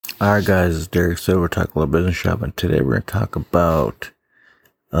Alright guys, it's Derek Silver, Talk Little Business Shop, and today we're going to talk about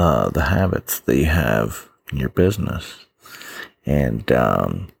the habits that you have in your business. And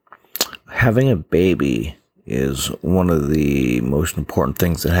having a baby is one of the most important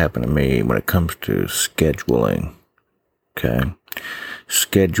things that happen to me when it comes to scheduling. Okay?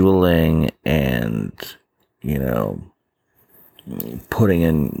 Scheduling and, putting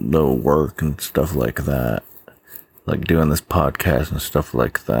in the work and stuff like that. Like doing this podcast and stuff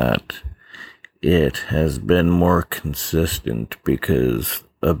like that, it has been more consistent because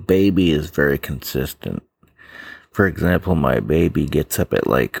a baby is very consistent. For example, my baby gets up at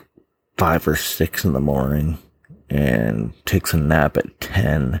like 5 or 6 in the morning and takes a nap at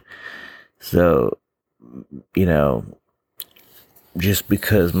 10. So, just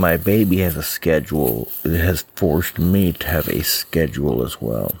because my baby has a schedule, it has forced me to have a schedule as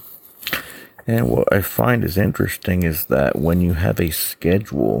well. And what I find is interesting is that when you have a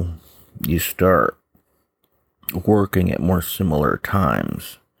schedule, you start working at more similar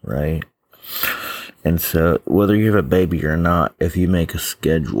times, right? And so whether you have a baby or not, if you make a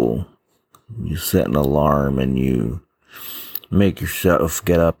schedule, you set an alarm and you make yourself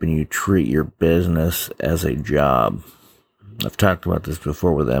get up and you treat your business as a job. I've talked about this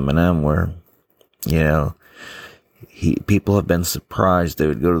before with Eminem where, people have been surprised they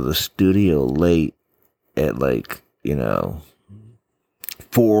would go to the studio late at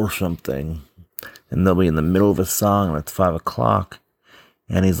 4 something, and they'll be in the middle of a song and it's 5 o'clock,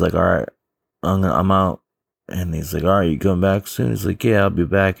 and he's like, all right, I'm out. And he's like, all right, you coming back soon? He's like, yeah, I'll be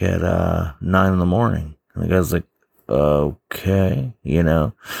back at 9 in the morning. And the guy's like, okay, and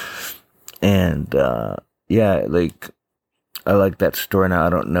I like that story. Now,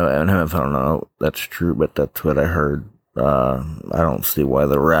 I don't know that's true, but that's what I heard. I don't see why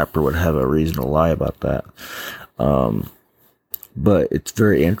the rapper would have a reason to lie about that. But it's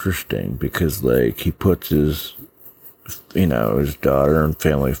very interesting because, he puts his daughter and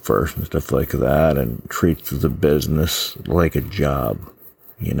family first and stuff like that and treats the business like a job,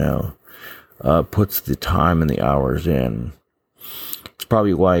 puts the time and the hours in. It's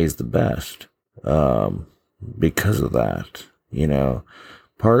probably why he's the best, because of that.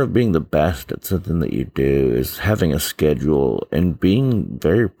 Part of being the best at something that you do is having a schedule and being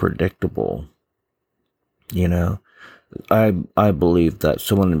very predictable. I believe that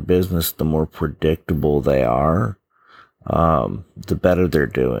someone in business, the more predictable they are, the better they're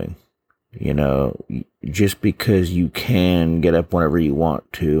doing. Just because you can get up whenever you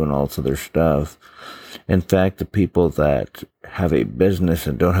want to and all this other stuff. In fact, the people that have a business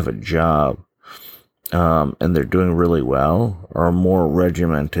and don't have a job, and they're doing really well, are more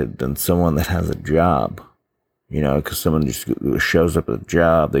regimented than someone that has a job. Because someone just shows up at a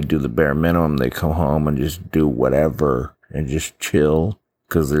job, they do the bare minimum, they come home and just do whatever and just chill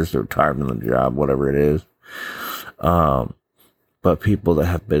because they're so tired from the job, whatever it is. But people that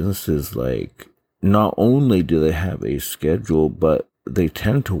have businesses, not only do they have a schedule, but they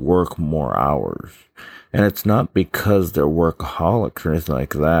tend to work more hours. And it's not because they're workaholics or anything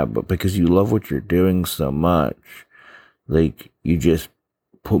like that, but because you love what you're doing so much, you just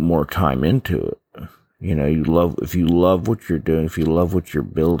put more time into it. If you love what you're doing, if you love what you're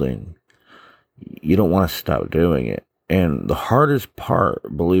building, you don't want to stop doing it. And the hardest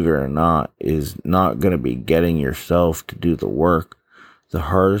part, believe it or not, is not going to be getting yourself to do the work. The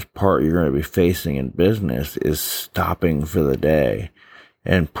hardest part you're going to be facing in business is stopping for the day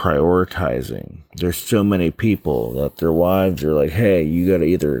and prioritizing. There's so many people that their wives are like, hey, you got to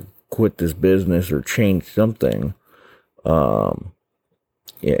either quit this business or change something.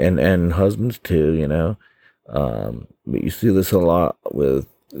 And husbands too, but you see this a lot with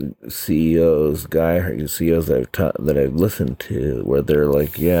CEOs that I've listened to, where they're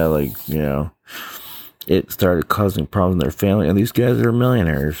like, it started causing problems in their family, and these guys are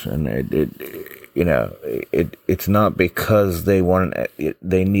millionaires, and it's not because they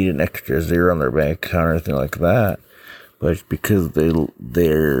need an extra zero on their bank account or anything like that, but it's because they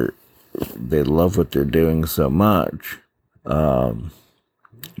love what they're doing so much, that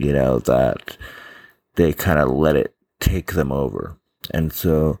they kind of let it take them over. And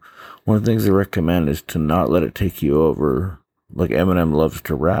so one of the things I recommend is to not let it take you over. Like Eminem loves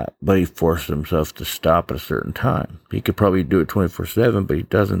to rap, but he forces himself to stop at a certain time. He could probably do it 24/7, but he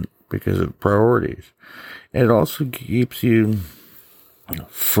doesn't because of priorities. And it also keeps you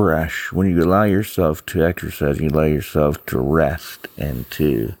fresh when you allow yourself to exercise, you allow yourself to rest and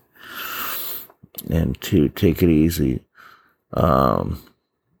to take it easy. And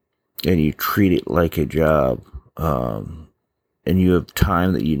you treat it like a job, and you have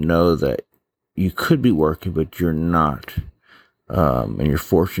time that that you could be working, but you're not. and you're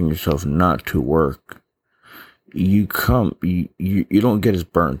forcing yourself not to work, you don't get as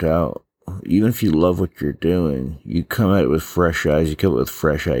burnt out. Even if you love what you're doing, you come at it with fresh eyes, you come up with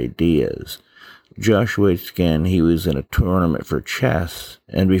fresh ideas. Josh Waitzkin, he was in a tournament for chess,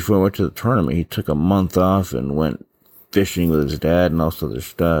 and before he went to the tournament, he took a month off and went fishing with his dad and all this other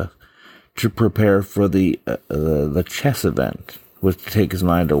stuff to prepare for the chess event, was to take his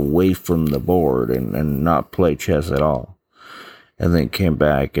mind away from the board and not play chess at all. And then came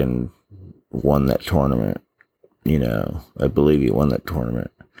back and won that tournament. I believe he won that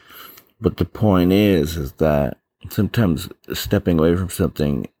tournament. But the point is that sometimes stepping away from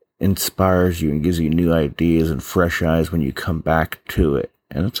something inspires you and gives you new ideas and fresh eyes when you come back to it.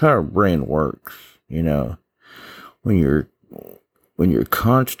 And that's how our brain works, When you're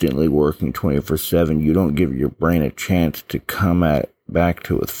constantly working 24/7, you don't give your brain a chance to come back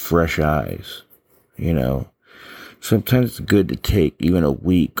to it with fresh eyes, Sometimes it's good to take even a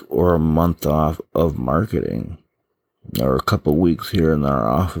week or a month off of marketing, or a couple of weeks here and there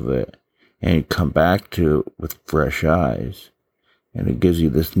off of it, and you come back to it with fresh eyes, and it gives you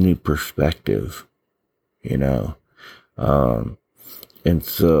this new perspective, and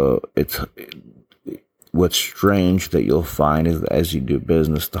so what's strange that you'll find is that as you do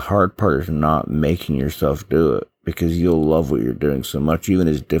business, the hard part is not making yourself do it, because you'll love what you're doing so much, even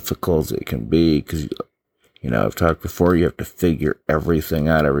as difficult as it can be, because I've talked before, you have to figure everything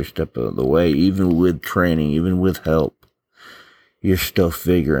out every step of the way, even with training, even with help. You're still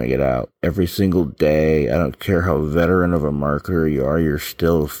figuring it out every single day. I don't care how veteran of a marketer you are, you're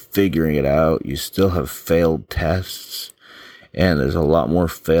still figuring it out. You still have failed tests, and there's a lot more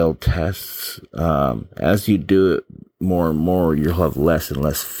failed tests. As you do it more and more, you'll have less and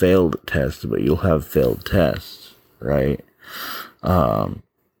less failed tests, but you'll have failed tests, right?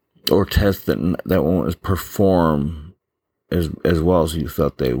 Or tests that won't perform as well as you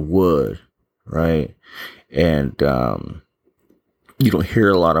thought they would, right? And you don't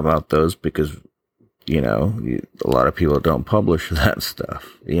hear a lot about those because, a lot of people don't publish that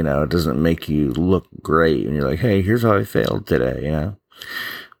stuff. It doesn't make you look great, and you're like, hey, here's how I failed today,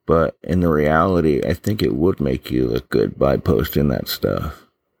 But in the reality, I think it would make you look good by posting that stuff,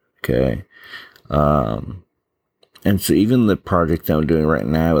 okay? And so even the project I'm doing right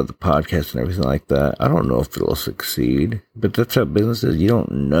now with the podcast and everything like that, I don't know if it'll succeed. But that's how business is. You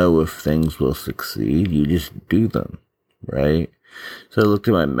don't know if things will succeed. You just do them, right? So I looked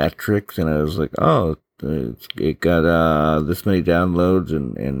at my metrics and I was like, oh, it got this many downloads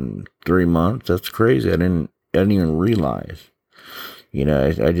in 3 months. That's crazy. I didn't even realize.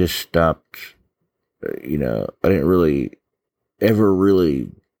 I just stopped. I didn't really ever really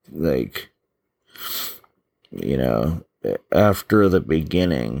after the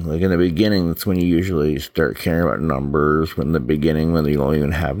beginning, in the beginning, that's when you usually start caring about numbers. When you don't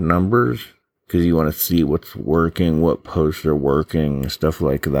even have numbers, because you want to see what's working, what posts are working, stuff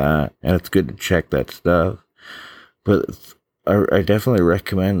like that. And it's good to check that stuff. But I definitely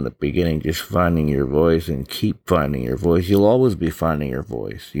recommend the beginning just finding your voice and keep finding your voice. You'll always be finding your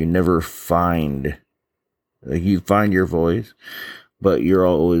voice. You never find, you find your voice. But you're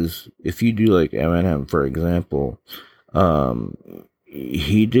always, if you do like Eminem, for example,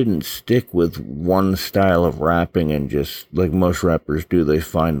 he didn't stick with one style of rapping and just, like most rappers do, they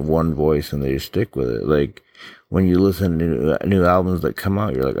find one voice and they just stick with it. Like, when you listen to new albums that come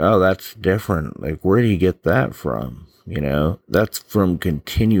out, you're like, oh, that's different. Like, where do you get that from? That's from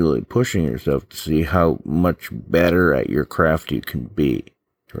continually pushing yourself to see how much better at your craft you can be,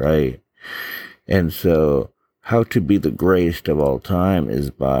 right? And so, how to be the greatest of all time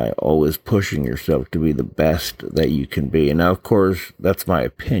is by always pushing yourself to be the best that you can be. And now, of course, that's my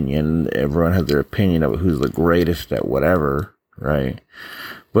opinion. Everyone has their opinion of who's the greatest at whatever, right?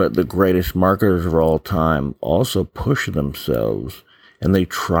 But the greatest marketers of all time also push themselves, and they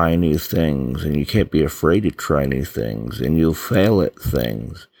try new things, and you can't be afraid to try new things, and you'll fail at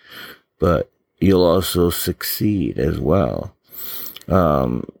things, but you'll also succeed as well.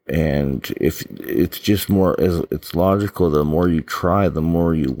 And if it's just it's logical, the more you try, the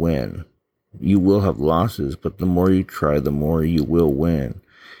more you win. You will have losses, but the more you try, the more you will win.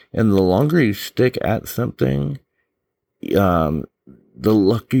 And the longer you stick at something, the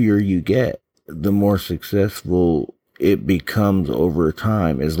luckier you get, the more successful it becomes over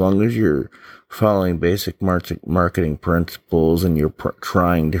time. As long as you're following basic marketing principles and you're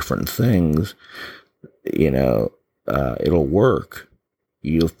trying different things, it'll work.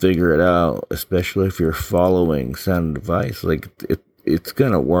 You'll figure it out, especially if you're following sound advice. Like, it's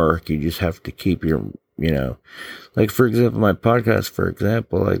gonna work. You just have to keep your, like, for example, my podcast, for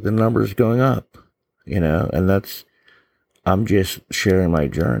example, like, the numbers going up, and that's I'm just sharing my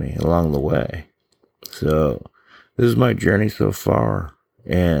journey along the way. So this is my journey so far.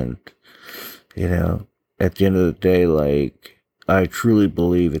 And, at the end of the day, like, I truly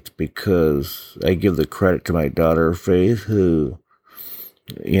believe it's because I give the credit to my daughter, Faith, who,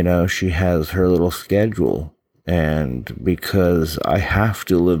 she has her little schedule. And because I have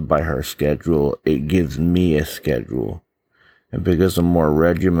to live by her schedule, it gives me a schedule. And because I'm more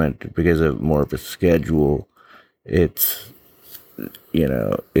regimented, because of more of a schedule, it's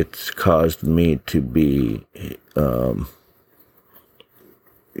caused me to be,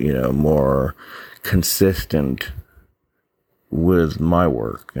 more consistent with my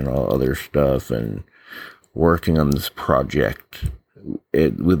work and all other stuff, and working on this project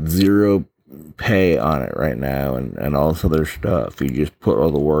with zero pay on it right now, and all this other stuff. You just put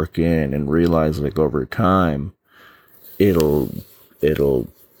all the work in and realize, like, over time, it'll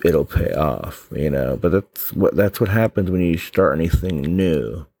pay off, but that's what happens when you start anything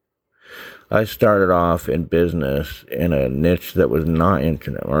new. I started off in business in a niche that was not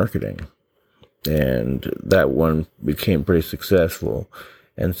internet marketing, and that one became pretty successful.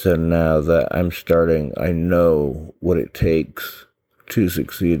 And so now that I'm starting, I know what it takes to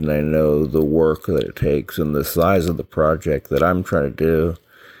succeed, and I know the work that it takes, and the size of the project that I'm trying to do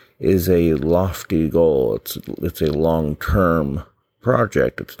is a lofty goal. It's a long-term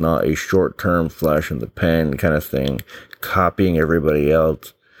project. It's not a short-term flash in the pan kind of thing, copying everybody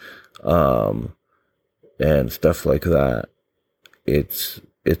else, and stuff like that. It's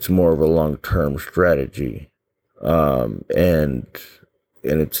more of a long-term strategy, and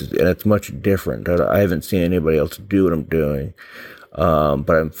it's much different. I haven't seen anybody else do what I'm doing, but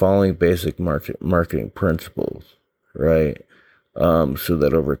I'm following basic marketing principles, right? So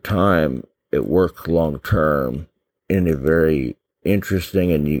that over time it works long term in a very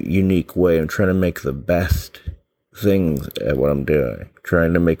interesting and unique way. I'm trying to make the best things at what I'm doing,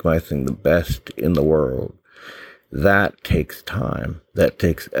 trying to make my thing the best in the world. That takes time, that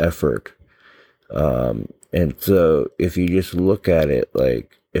takes effort. And so if you just look at it,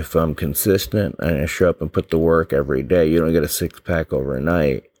 like, if I'm consistent and I show up and put the work every day, you don't get a 6-pack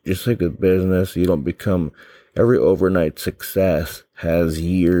overnight. Just like with business, you don't become, every overnight success has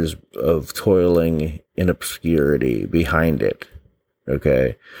years of toiling in obscurity behind it.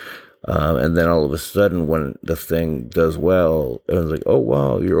 Okay. And then all of a sudden, when the thing does well, it was like, oh,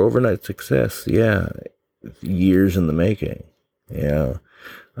 wow, your overnight success. Yeah. Years in the making.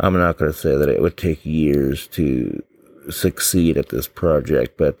 I'm not going to say that it would take years to succeed at this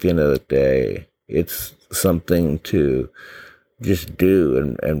project, but at the end of the day, it's something to just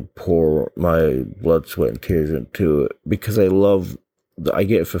do and pour my blood, sweat, and tears into it, because I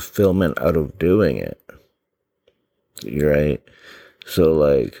get fulfillment out of doing it. Right? So,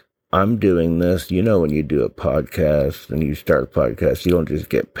 like, I'm doing this, when you do a podcast and you start a podcast, you don't just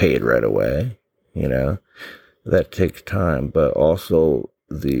get paid right away, that takes time, but also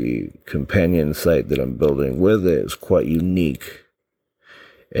the companion site that I'm building with it is quite unique.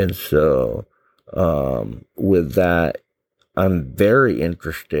 And so, with that, I'm very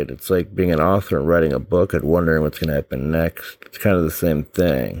interested. It's like being an author and writing a book and wondering what's going to happen next. It's kind of the same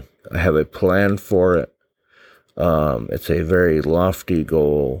thing. I have a plan for it. It's a very lofty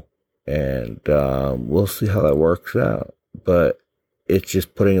goal, and we'll see how that works out. But it's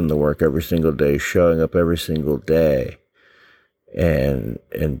just putting in the work every single day, showing up every single day, and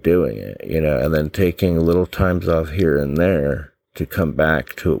doing it, and then taking little times off here and there to come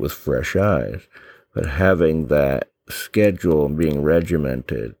back to it with fresh eyes. But having that schedule and being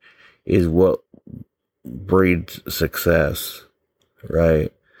regimented is what breeds success,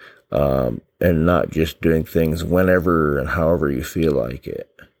 right? And not just doing things whenever and however you feel like it.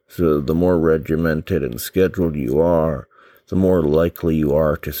 So the more regimented and scheduled you are, the more likely you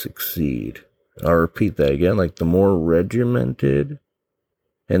are to succeed. I'll repeat that again. Like, the more regimented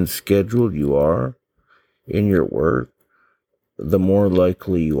and scheduled you are in your work, the more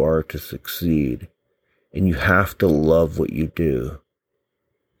likely you are to succeed. And you have to love what you do.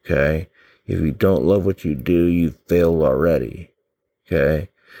 Okay? If you don't love what you do, you've failed already. Okay?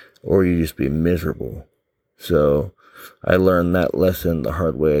 Or you just be miserable. So I learned that lesson the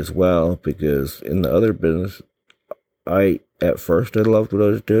hard way as well, because in the other business, at first I loved what I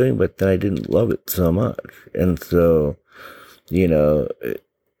was doing, but then I didn't love it so much. And so,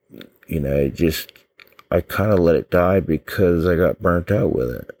 I kind of let it die because I got burnt out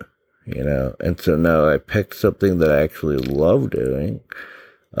with it, and so now I picked something that I actually love doing,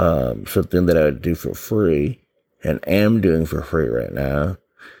 something that I would do for free and am doing for free right now.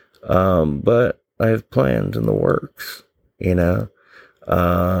 But I have plans in the works, and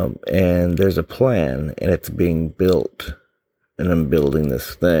there's a plan, and it's being built. and I'm building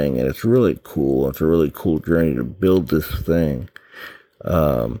this thing, and it's really cool. It's a really cool journey to build this thing,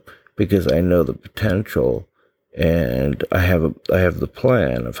 because I know the potential, and I have the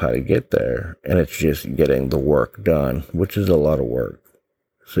plan of how to get there, and it's just getting the work done, which is a lot of work.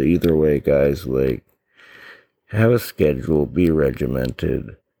 So either way, guys, like, have a schedule, be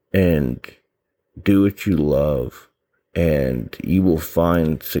regimented, and do what you love, and you will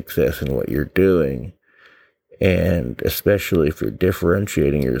find success in what you're doing. And especially if you're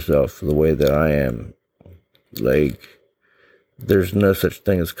differentiating yourself the way that I am, like, there's no such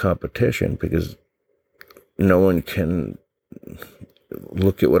thing as competition, because no one can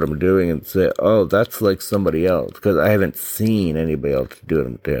look at what I'm doing and say, oh, that's like somebody else, because I haven't seen anybody else do what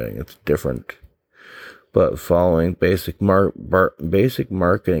I'm doing. It's different. But following basic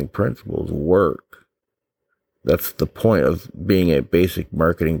marketing principles work. That's the point of being a basic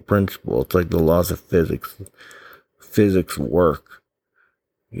marketing principle. It's like the laws of physics. Physics work.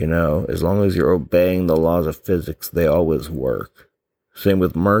 You know, as long as you're obeying the laws of physics, they always work. Same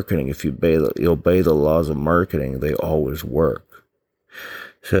with marketing. If you obey the laws of marketing, they always work.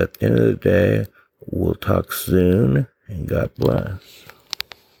 So at the end of the day, we'll talk soon, and God bless.